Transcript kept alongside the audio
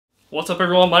What's up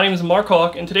everyone, my name is Mark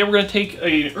Hawk, and today we're going to take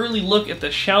an early look at the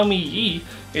Xiaomi Yi.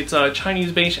 It's a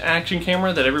Chinese-based action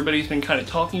camera that everybody's been kind of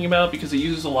talking about because it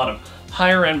uses a lot of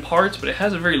higher-end parts, but it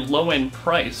has a very low-end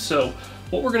price. So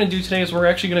what we're going to do today is we're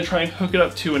actually going to try and hook it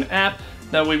up to an app.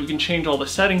 That way we can change all the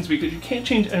settings, because you can't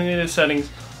change any of the settings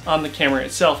on the camera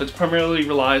itself. It primarily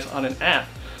relies on an app.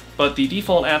 But the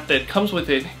default app that comes with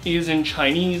it is in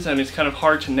Chinese, and it's kind of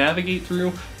hard to navigate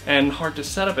through and hard to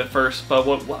set up at first. But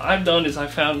what I've done is I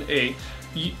found a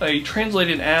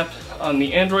translated app on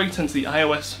the Android, since the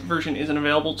iOS version isn't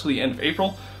available till the end of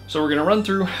April. So we're going to run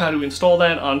through how to install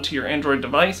that onto your Android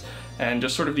device, and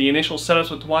just sort of the initial setups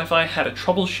with the Wi-Fi, how to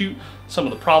troubleshoot some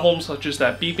of the problems, such as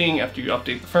that beeping after you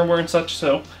update the firmware and such.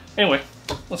 So anyway,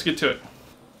 let's get to it.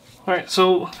 Alright,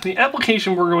 so the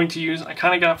application we're going to use, I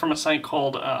kind of got from a site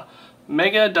called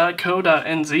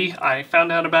mega.co.nz. I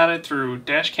found out about it through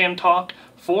Dashcam Talk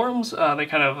forums. They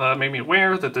kind of made me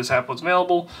aware that this app was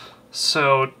available.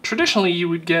 So traditionally you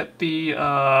would get the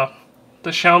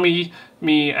Xiaomi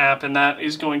Mi app, and that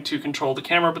is going to control the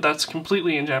camera, but that's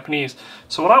completely in Japanese.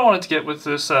 So what I wanted to get with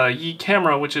this Yi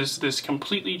camera, which is this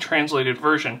completely translated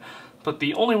version, but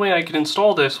the only way I could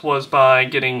install this was by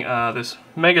getting this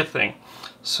Mega thing.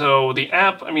 So the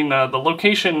app, the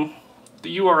location,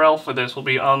 the URL for this will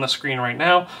be on the screen right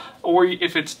now, or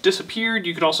if it's disappeared,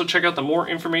 you could also check out the more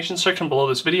information section below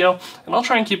this video, and I'll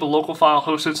try and keep a local file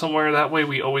hosted somewhere. That way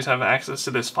we always have access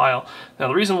to this file. Now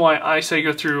the reason why I say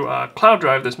go through Cloud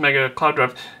Drive, this Mega Cloud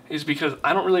Drive, is because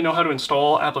I don't really know how to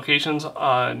install applications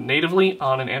natively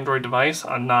on an Android device.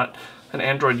 I'm not an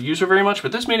Android user very much,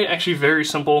 but this made it actually very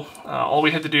simple. All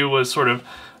we had to do was sort of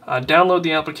download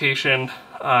the application,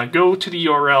 go to the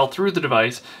URL through the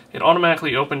device. It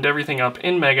automatically opened everything up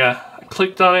in Mega. I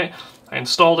clicked on it, I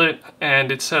installed it,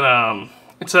 and it said I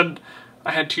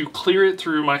had to clear it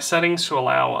through my settings to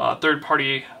allow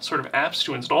third-party sort of apps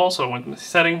to install. So I went to the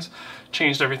settings,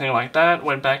 changed everything like that,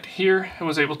 went back to here, and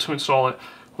was able to install it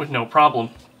with no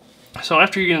problem. So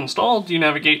after you get installed, you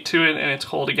navigate to it, and it's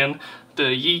called, again,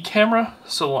 the Yi camera,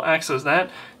 so we'll access that.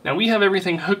 Now we have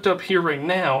everything hooked up here right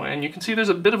now, and you can see there's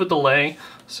a bit of a delay,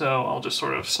 so I'll just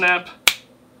sort of snap.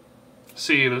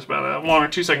 See, there's about a 1 or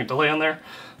 2 second delay on there.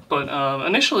 But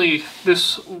initially,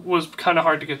 this was kind of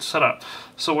hard to get set up.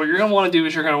 So what you're going to want to do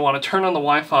is you're going to want to turn on the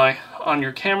Wi-Fi on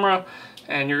your camera,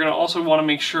 and you're going to also want to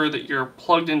make sure that you're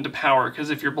plugged into power, because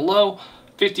if you're below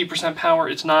 50% power,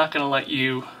 it's not going to let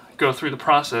you go through the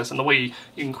process. And the way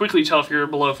you can quickly tell if you're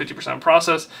below 50%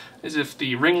 process is if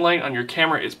the ring light on your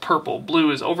camera is purple. Blue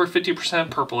is over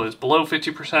 50%, purple is below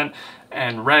 50%,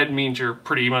 and red means you're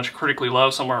pretty much critically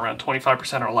low, somewhere around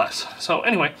 25% or less. So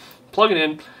anyway, plug it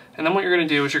in, and then what you're going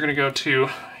to do is you're going to go to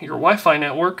your Wi-Fi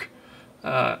network.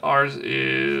 Ours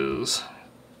is,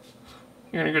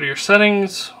 you're going to go to your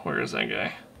settings. Where is that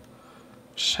guy?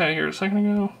 Just had it here a second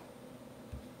ago.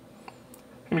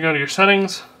 You're going to go to your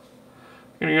settings.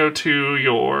 You're going to go to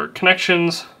your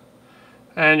connections,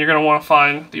 and you're going to want to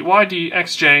find the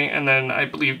YDXJ, and then I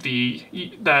believe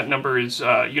that number is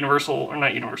universal, or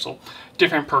not universal,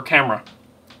 different per camera.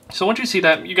 So once you see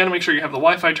that, you got to make sure you have the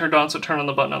Wi-Fi turned on, so turn on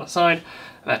the button on the side.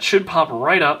 That should pop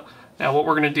right up. Now what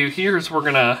we're going to do here is we're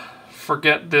going to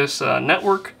forget this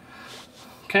network,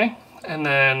 okay, and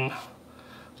then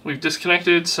we've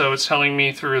disconnected, so it's telling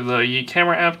me through the Yi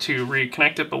camera app to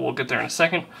reconnect it, but we'll get there in a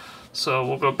second. So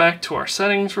we'll go back to our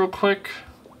settings real quick,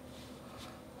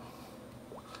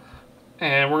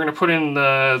 and we're going to put in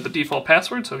the default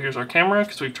password. So here's our camera,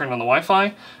 because we've turned on the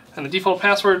Wi-Fi, and the default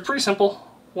password, pretty simple,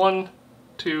 1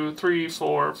 2 3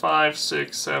 4 5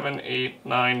 6 7 8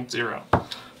 9 0.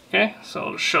 Okay, so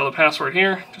I'll just show the password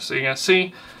here just so you guys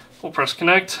see. We'll press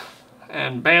connect,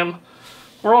 and bam,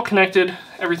 we're all connected.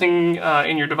 Everything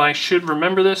in your device should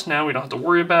remember this. Now we don't have to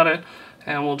worry about it,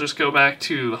 and we'll just go back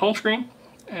to the home screen,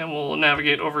 and we'll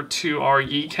navigate over to our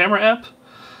Yi camera app,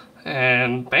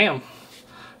 and bam.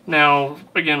 Now,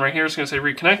 again, right here it's going to say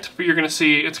reconnect, but you're going to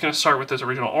see it's going to start with this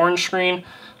original orange screen.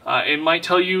 It might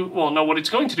tell you, well, no, what it's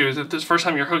going to do is if this is the first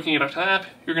time you're hooking it up to the app,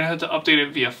 you're going to have to update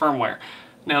it via firmware.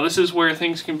 Now, this is where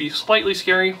things can be slightly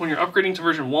scary when you're upgrading to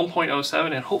version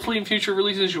 1.07, and hopefully in future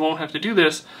releases you won't have to do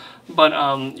this, but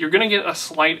you're going to get a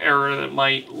slight error that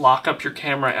might lock up your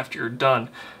camera after you're done.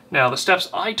 Now, the steps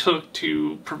I took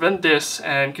to prevent this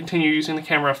and continue using the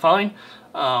camera fine,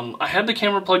 I had the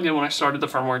camera plugged in when I started the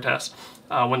firmware test.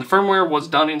 When the firmware was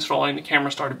done installing, the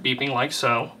camera started beeping like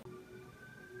so.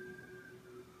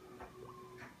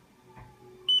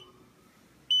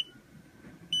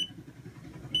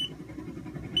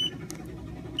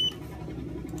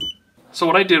 So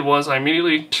what I did was I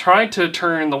immediately tried to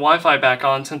turn the Wi-Fi back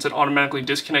on since it automatically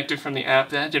disconnected from the app.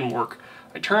 That didn't work.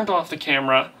 I turned off the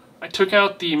camera, I took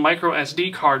out the micro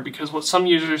SD card because what some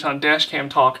users on Dashcam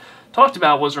talked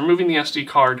about was removing the SD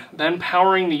card, then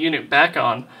powering the unit back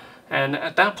on. And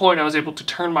at that point I was able to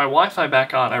turn my Wi-Fi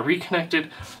back on. I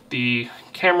reconnected the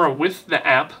camera with the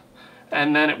app,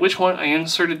 and then at which point I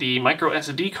inserted the micro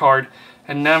SD card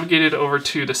and navigated over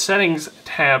to the settings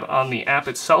tab on the app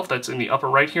itself that's in the upper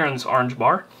right here on this orange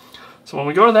bar. So when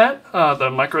we go to that, the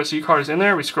micro SD card is in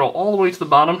there. We scroll all the way to the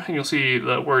bottom and you'll see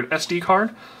the word SD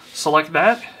card. Select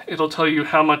that. It'll tell you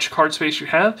how much card space you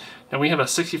have. And we have a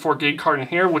 64 gig card in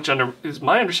here, which is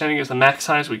my understanding is the max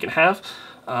size we can have.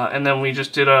 And then we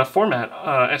just did a format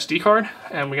SD card,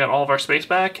 and we got all of our space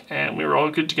back, and we were all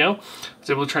good to go. I was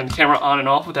able to turn the camera on and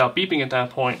off without beeping at that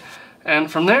point.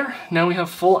 And from there, now we have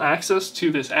full access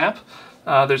to this app.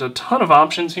 There's a ton of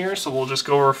options here, so we'll just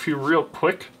go over a few real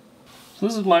quick. So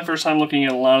this is my first time looking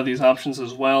at a lot of these options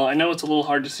as well. I know it's a little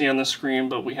hard to see on the screen,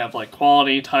 but we have like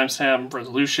quality, timestamp,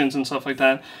 resolutions, and stuff like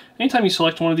that. Anytime you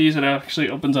select one of these, it actually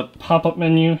opens up a pop-up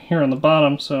menu here on the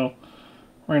bottom. So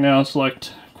right now,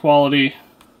 select quality.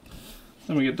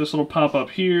 Then we get this little pop-up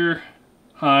here,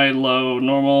 high, low,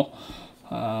 normal.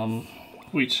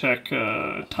 We check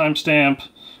timestamp.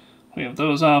 We have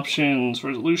those options.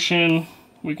 Resolution,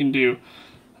 we can do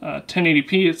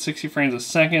 1080p at 60 frames a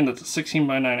second. That's a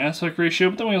 16:9 aspect ratio.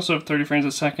 But then we also have 30 frames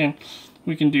a second.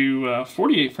 We can do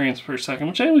 48 frames per second,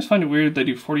 which I always find it weird they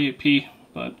do 48p,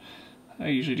 but I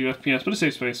usually do FPS, but it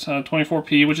saves space.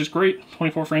 24p, which is great.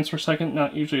 24 frames per second,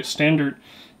 not usually a standard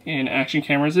in action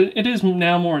cameras. It is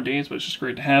now more days, but it's just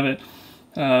great to have it.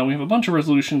 We have a bunch of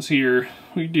resolutions here.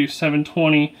 We do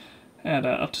 720 at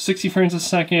up to 60 frames a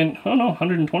second. Oh no,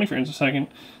 120 frames a second.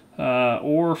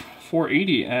 Or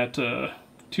 480 at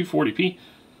 240p.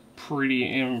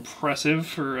 Pretty impressive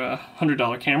for a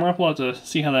 $100 camera. We'll have to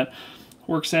see how that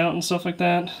works out and stuff like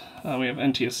that. We have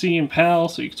NTSC and PAL,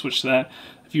 so you can switch to that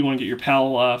if you want to get your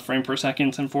PAL frame per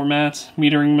seconds and formats.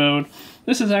 Metering mode.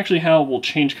 This is actually how it will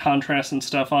change contrast and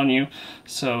stuff on you.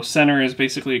 So center is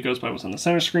basically, it goes by what's on the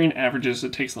center screen. Averages,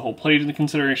 it takes the whole plate into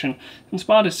consideration. And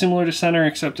spot is similar to center,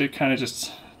 except it kind of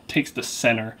just takes the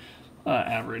center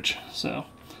average. So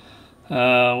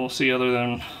we'll see, other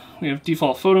than we have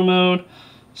default photo mode.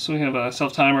 So we have a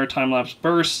self-timer, time-lapse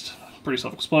burst, pretty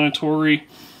self-explanatory.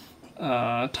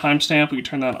 Timestamp, we can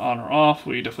turn that on or off.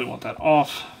 We definitely want that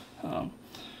off.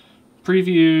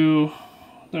 Preview.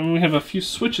 Then we have a few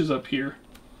switches up here.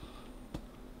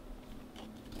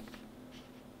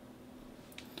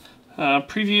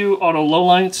 Preview auto low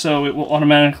light, so it will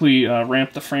automatically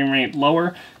ramp the frame rate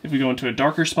lower. If we go into a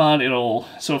darker spot,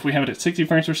 so if we have it at 60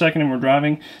 frames per second and we're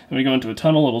driving, and we go into a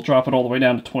tunnel, it'll drop it all the way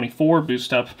down to 24,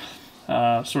 boost up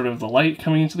sort of the light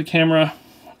coming into the camera.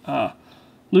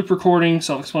 Loop recording,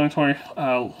 self-explanatory.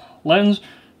 Lens,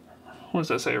 what does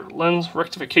that say? Lens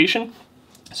rectification.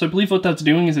 So I believe what that's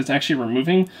doing is it's actually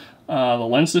removing the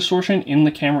lens distortion in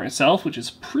the camera itself, which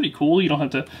is pretty cool. You don't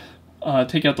have to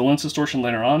take out the lens distortion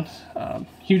later on.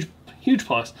 Huge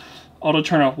plus. Auto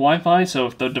turn off Wi-Fi, so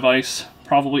if the device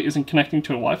probably isn't connecting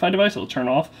to a Wi-Fi device, it'll turn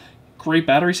off. Great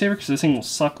battery saver, because this thing will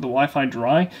suck the Wi-Fi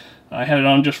dry. I had it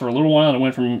on just for a little while, and it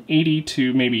went from 80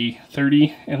 to maybe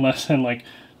 30 in less than like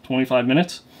 25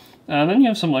 minutes. Then you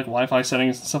have some like Wi-Fi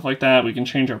settings and stuff like that. We can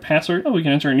change our password. Oh, we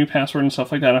can enter a new password and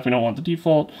stuff like that if we don't want the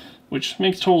default, which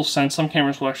makes total sense. Some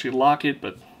cameras will actually lock it,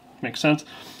 but makes sense.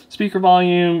 Speaker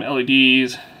volume,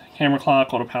 LEDs, camera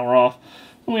clock, auto power off.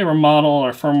 Then we have our model,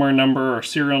 our firmware number, our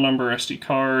serial number, SD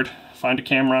card, find a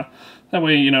camera. That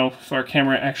way, you know, if our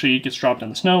camera actually gets dropped in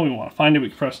the snow, we want to find it, we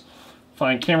can press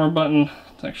find camera button.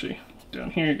 It's actually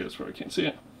down here, because where I can't see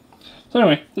it. So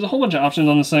anyway, there's a whole bunch of options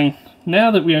on this thing.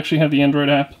 Now that we actually have the Android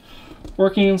app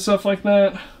working and stuff like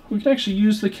that, we can actually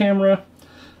use the camera.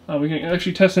 We can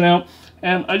actually test it out.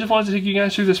 And I just wanted to take you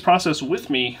guys through this process with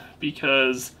me,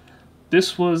 because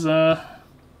this was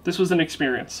an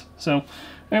experience. So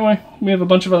anyway, we have a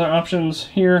bunch of other options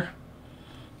here,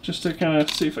 just to kind of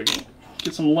see if I can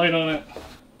get some light on it.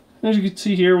 As you can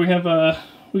see here, we have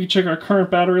we can check our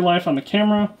current battery life on the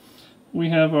camera. We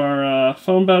have our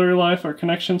phone battery life, our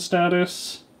connection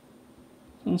status.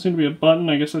 Doesn't seem to be a button.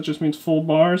 I guess that just means full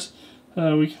bars.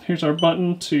 Here's our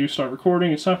button to start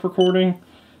recording and stop recording.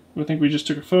 I think we just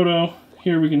took a photo.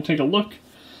 Here we can take a look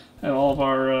at all of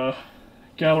our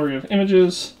gallery of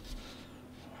images,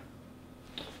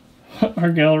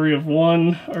 our gallery of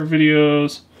one, our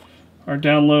videos, our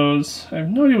downloads. I have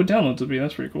no idea what downloads would be.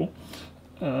 That's pretty cool.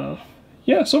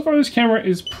 Yeah, so far this camera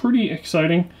is pretty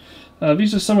exciting.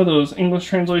 These are some of those English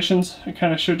translations I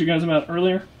kind of showed you guys about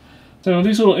earlier. So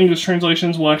these little English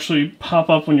translations will actually pop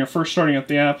up when you're first starting up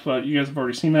the app, but you guys have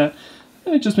already seen that.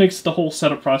 And it just makes the whole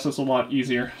setup process a lot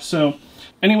easier. So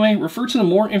Anyway, refer to the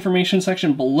more information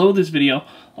section below this video.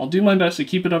 I'll do my best to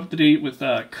keep it up to date with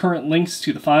current links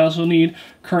to the files you'll need,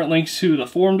 current links to the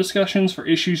forum discussions for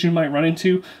issues you might run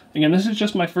into. Again, this is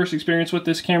just my first experience with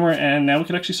this camera, and now we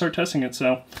can actually start testing it,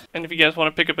 so. And if you guys want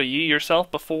to pick up a Yi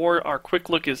yourself before our quick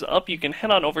look is up, you can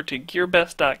head on over to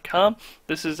gearbest.com.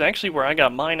 This is actually where I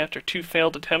got mine after 2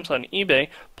 failed attempts on eBay.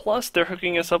 Plus, they're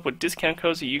hooking us up with discount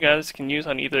codes that you guys can use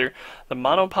on either the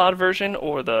monopod version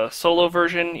or the solo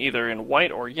version, either in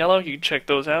white or yellow. You can check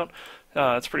those out.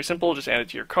 It's pretty simple, just add it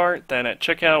to your cart, then at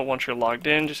checkout, once you're logged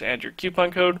in, just add your coupon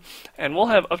code, and we'll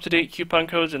have up-to-date coupon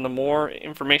codes in the more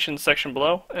information section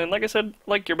below. And like I said,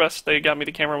 like GearBest, they got me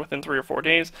the camera within 3 or 4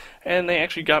 days, and they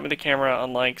actually got me the camera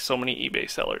unlike so many eBay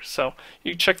sellers. So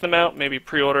you can check them out, maybe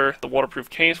pre-order the waterproof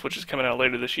case, which is coming out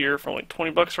later this year for only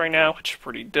 20 bucks right now, which is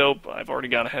pretty dope. I've already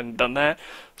gone ahead and done that.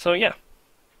 So yeah.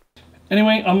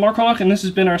 Anyway, I'm Mark Hawk, and this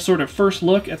has been our sort of first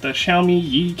look at the Xiaomi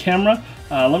Yi camera.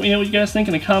 Let me know what you guys think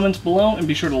in the comments below, and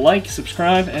be sure to like,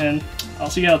 subscribe, and I'll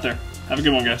see you out there. Have a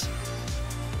good one, guys.